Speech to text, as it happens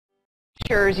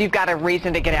You've got a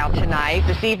reason to get out tonight.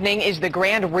 This evening is the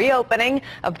grand reopening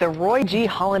of the Roy G.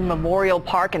 Holland Memorial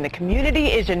Park, and the community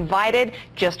is invited.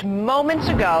 Just moments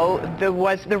ago, there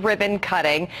was the ribbon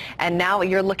cutting, and now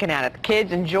you're looking at it. The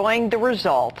kids enjoying the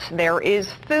results. There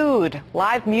is food,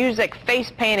 live music, face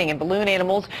painting, and balloon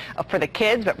animals for the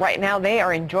kids, but right now they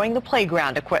are enjoying the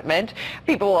playground equipment.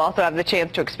 People will also have the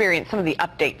chance to experience some of the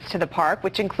updates to the park,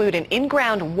 which include an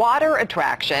in-ground water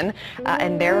attraction,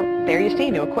 and there you see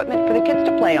new equipment for the kids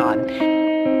to play on.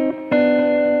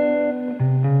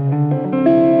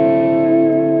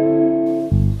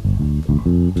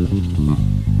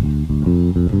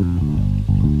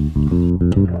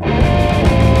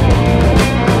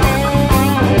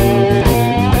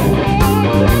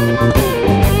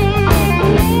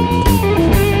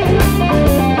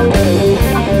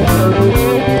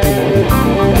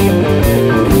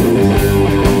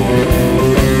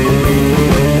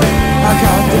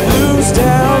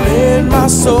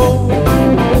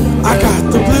 I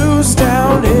got the blues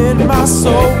down in my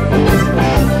soul.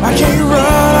 I can't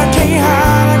run, I can't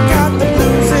hide, I got the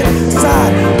blues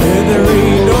inside, and there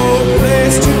ain't no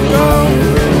place to go.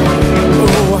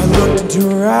 Oh, I looked into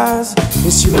her eyes,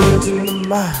 and she looked into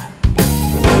mine.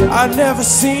 I've never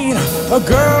seen a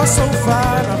girl so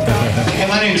fine. Hey,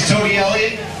 my name is Tony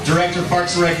Elliot, Director of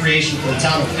Parks and Recreation for the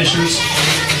town of Fishers.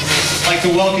 I'd like to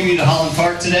welcome you to Holland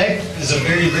Park today. This is a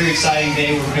very, very exciting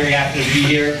day. We're very happy to be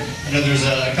here. I know there's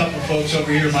a couple of folks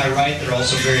over here to my right that are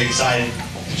also very excited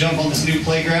to jump on this new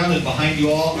playground, and behind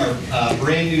you all are a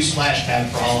brand new splash pad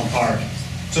for Holland Park.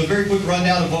 So a very quick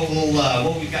rundown of what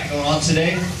we've got going on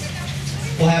today.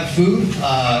 We'll have food,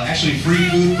 actually free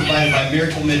food provided by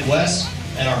Miracle Midwest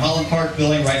at our Holland Park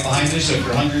building right behind us. So if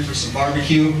you're hungry for some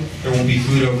barbecue, there will be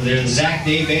food over there. The Zach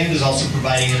Day Band is also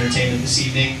providing entertainment this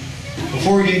evening.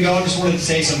 Before we get going, I just wanted to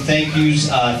say some thank yous.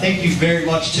 Thank you very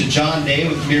much to John Day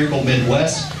with Miracle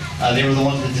Midwest. They were the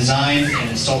ones that designed and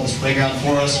installed this playground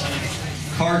for us.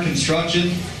 Car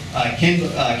Construction,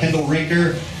 Kendall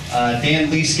Rinker, Dan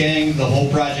Leesgang, the whole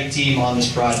project team on this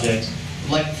project.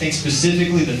 I'd like to thank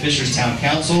specifically the Fishers Town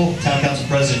Council. Town Council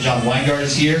President John Weingardt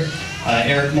is here.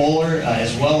 Eric Moeller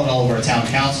as well, and all of our town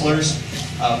councilors.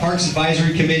 Parks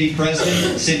Advisory Committee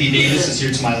President Cindy Davis is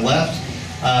here to my left.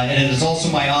 And it is also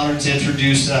my honor to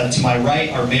introduce to my right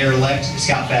our Mayor-elect,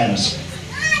 Scott Fadness.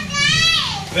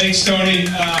 Thanks, Tony.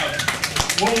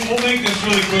 We'll make this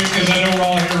really quick because I know we're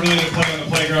all here really to play on the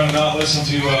playground and not listen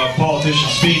to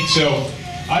politicians speak. So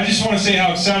I just want to say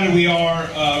how excited we are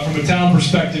from a town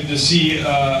perspective to see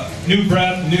new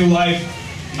breath, new life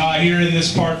here in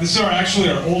this park. This is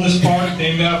actually our oldest park,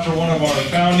 named after one of our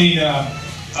founding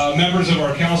members of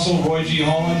our council, Roy G.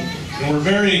 Holland. And we're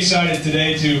very excited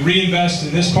today to reinvest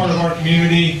in this part of our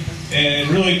community and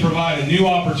really provide a new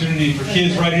opportunity for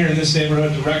kids right here in this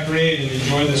neighborhood to recreate and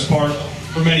enjoy this park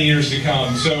for many years to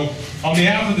come. So on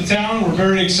behalf of the town, we're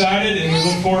very excited, and we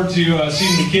look forward to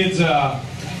seeing the kids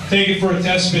take it for a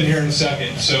test spin here in a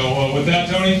second. So with that,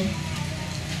 Tony.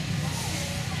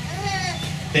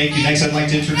 Thank you. Next, I'd like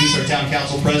to introduce our Town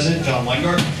Council President, John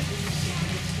Weingardt.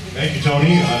 Thank you,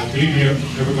 Tony. Good evening,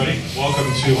 everybody. Welcome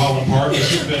to Holland Park.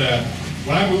 This has been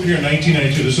when I moved here in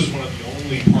 1992, this was one of the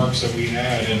only parks that we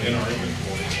had in our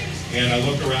inventory. And I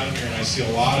look around here and I see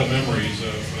a lot of memories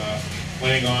of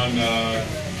playing on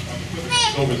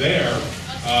over there,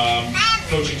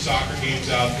 coaching soccer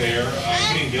games out there,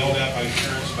 getting yelled at by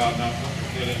parents about not putting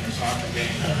their kid in their soccer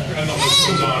game, and the list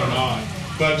goes on and on.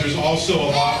 But there's also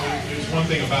a lot, there's one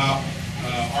thing about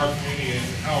our community and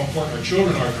how important our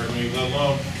children are to our community, let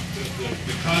alone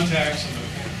the contacts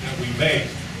that we make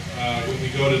when we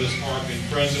go to this park and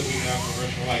friends that we have for the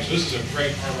rest of our life. So this is a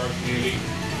great part of our community,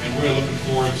 and we're looking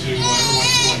forward to everyone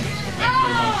doing this. So thank you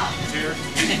very much. Here.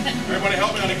 Everybody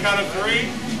help me on the count of three.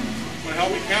 Want to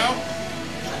help me count?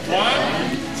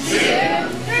 1, 2,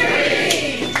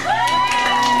 3.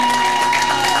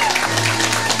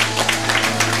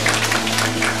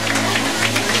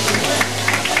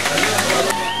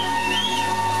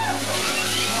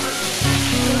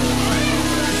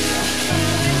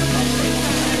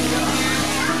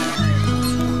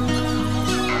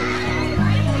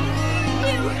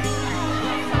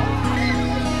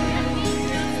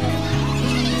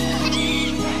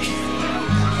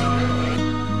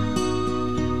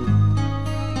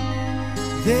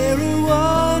 There are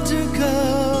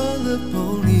watercolor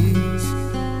ponies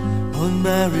on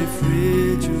my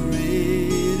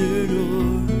refrigerator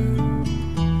door,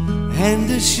 and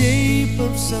the shape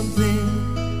of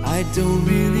something I don't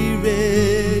really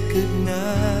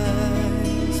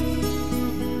recognize,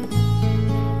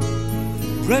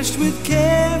 brushed with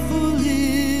careful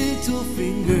little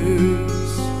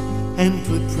fingers and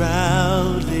put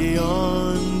proudly on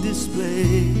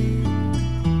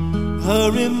a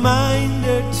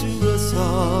reminder to us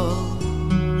all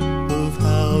of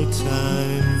how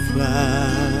time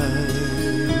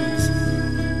flies.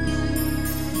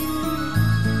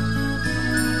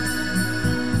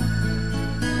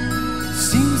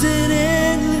 Seems an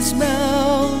endless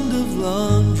mound of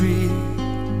laundry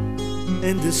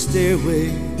and a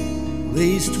stairway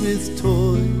laced with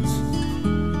toys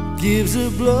gives a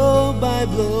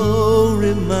blow-by-blow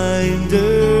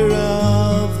reminder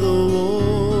of the war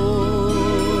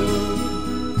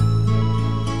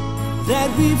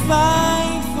that we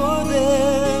fight for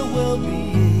their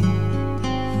well-being,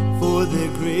 for their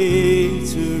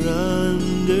greater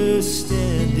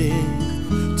understanding,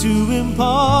 to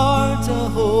impart a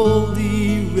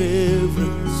holy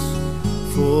reverence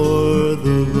for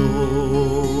the Lord.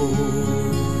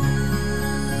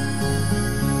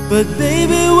 But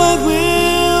baby, what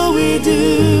will we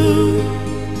do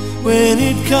when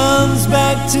it comes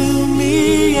back to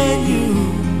me and you?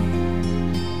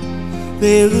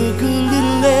 They look a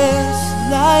little less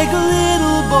like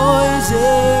little boys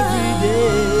every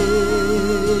day.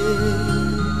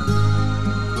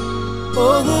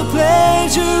 Oh, the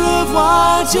pleasure of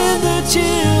watching the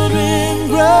children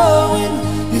growing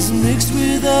is mixed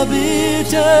with a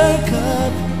bitter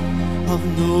cup of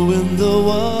knowing the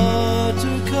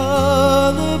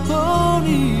watercolor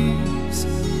ponies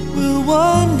will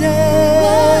one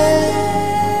day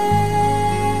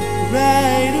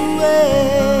ride away,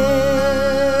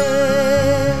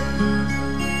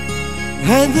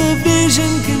 and the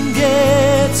vision can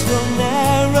get so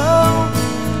narrow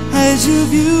as you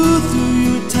view through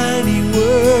your tiny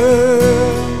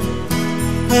world,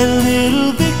 and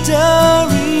little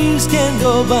victories can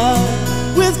go by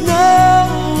with no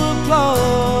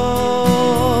applause.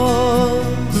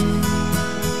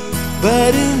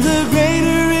 But in the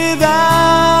greater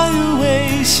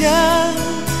evaluation,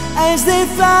 as they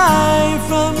fly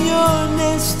from your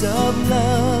nest of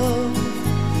love,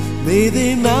 may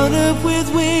they mount up with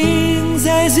wings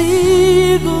as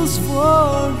eagles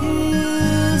for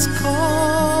his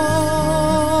cause.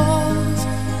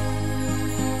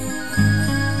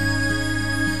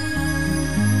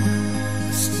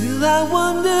 Still I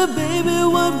wonder, baby,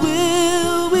 what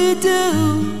will we do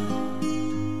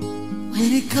when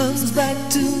it comes back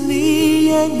to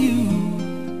me and you?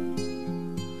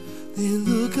 They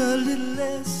look a little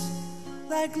less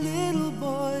like little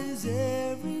boys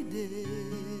every day.